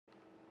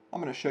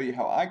I'm going to show you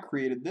how I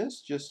created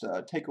this. Just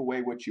take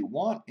away what you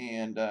want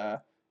and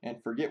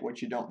forget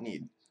what you don't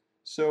need.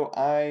 So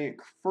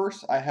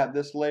first I had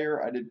this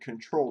layer. I did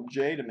Control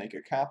J to make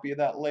a copy of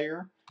that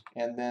layer,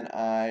 and then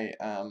I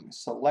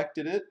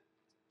selected it.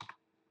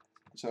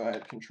 So I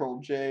had Control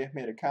J,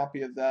 made a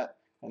copy of that,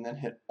 and then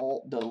hit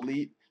Alt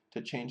Delete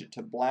to change it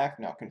to black.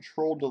 Now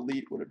Control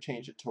Delete would have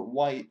changed it to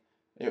white.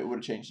 It would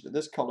have changed it to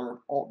this color.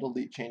 Alt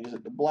Delete changes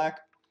it to black.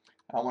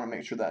 I want to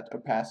make sure that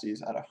opacity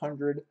is at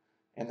 100.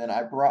 And then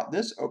I brought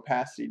this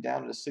opacity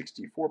down to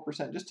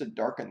 64% just to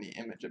darken the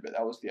image a bit.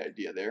 That was the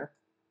idea there.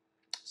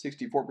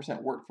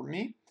 64% worked for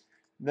me.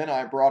 Then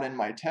I brought in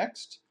my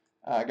text.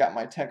 I got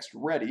my text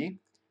ready.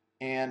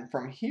 And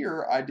from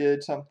here, I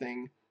did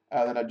something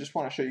that I just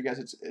want to show you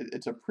guys.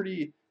 It's a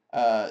pretty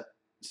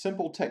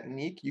simple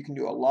technique. You can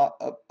do a lot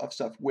of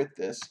stuff with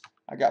this.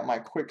 I got my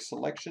quick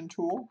selection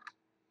tool,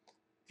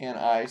 and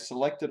I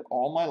selected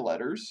all my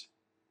letters.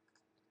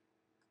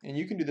 And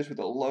you can do this with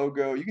a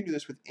logo. You can do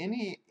this with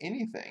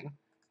anything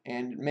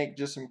and make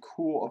just some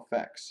cool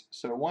effects.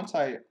 So once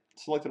I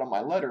selected all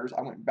my letters,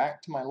 I went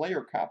back to my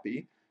layer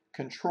copy,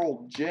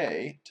 Control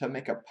J to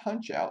make a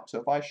punch out. So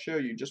if I show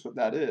you just what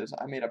that is,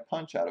 I made a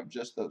punch out of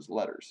just those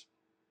letters.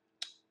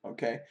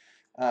 Okay,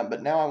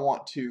 but now I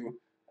want to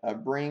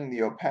bring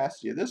the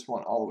opacity of this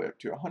one all the way up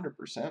to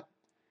 100%,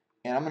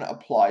 and I'm going to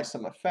apply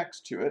some effects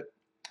to it.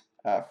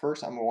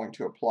 First, I'm going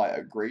to apply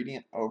a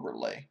gradient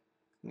overlay.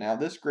 Now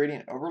this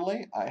gradient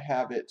overlay, I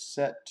have it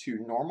set to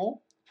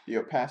normal, the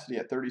opacity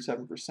at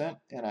 37%,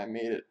 and I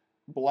made it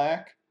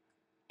black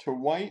to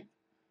white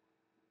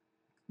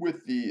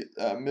with the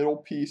middle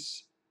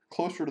piece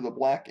closer to the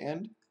black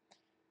end.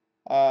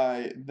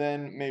 I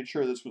then made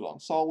sure this was on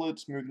solid,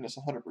 smoothness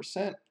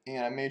 100%,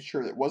 and I made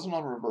sure that it wasn't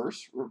on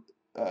reverse.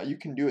 You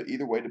can do it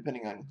either way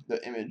depending on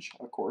the image,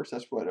 of course.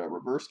 That's what a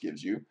reverse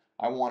gives you.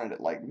 I wanted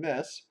it like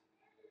this.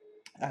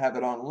 I have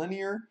it on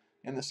linear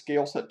and the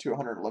scale set to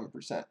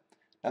 111%.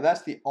 Now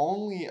that's the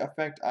only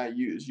effect I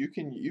use. You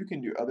can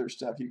do other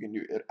stuff. You can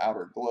do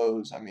outer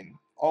glows. I mean,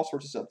 all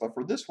sorts of stuff. But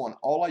for this one,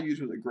 all I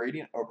used was a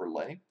gradient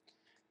overlay.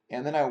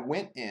 And then I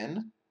went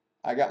in.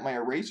 I got my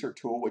eraser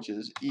tool, which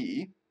is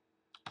E.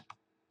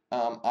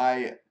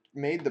 I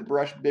made the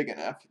brush big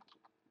enough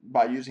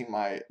by using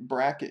my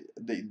bracket.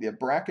 The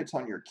brackets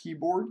on your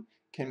keyboard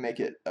can make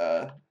it.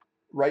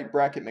 Right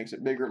bracket makes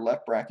it bigger.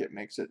 Left bracket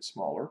makes it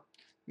smaller.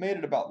 Made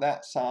it about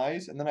that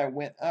size, and then I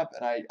went up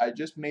and I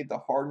just made the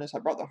hardness. I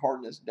brought the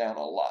hardness down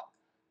a lot.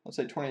 Let's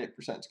say 28%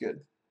 is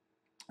good.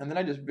 And then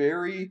I just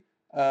very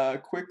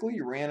quickly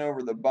ran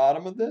over the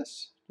bottom of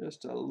this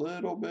just a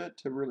little bit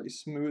to really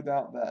smooth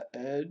out that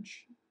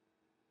edge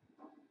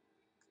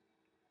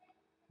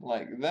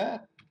like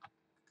that.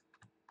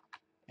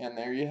 And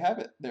there you have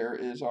it. There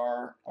is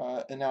our,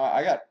 and now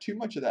I got too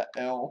much of that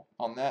L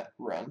on that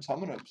run, so I'm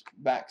going to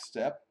back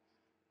step,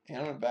 and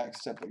I'm going to back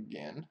step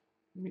again.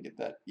 Let me get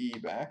that E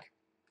back,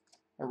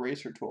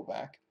 eraser tool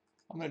back.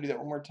 I'm going to do that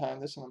one more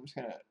time. This one I'm just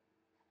going to,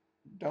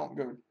 don't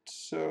go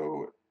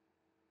so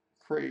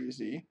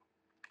crazy.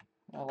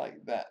 I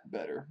like that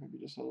better, maybe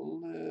just a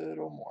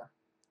little more.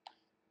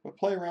 But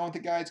play around with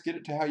it, guys. Get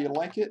it to how you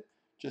like it.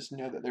 Just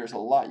know that there's a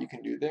lot you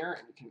can do there,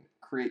 and you can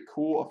create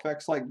cool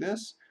effects like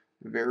this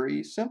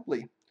very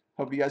simply.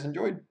 Hope you guys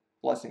enjoyed.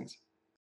 Blessings.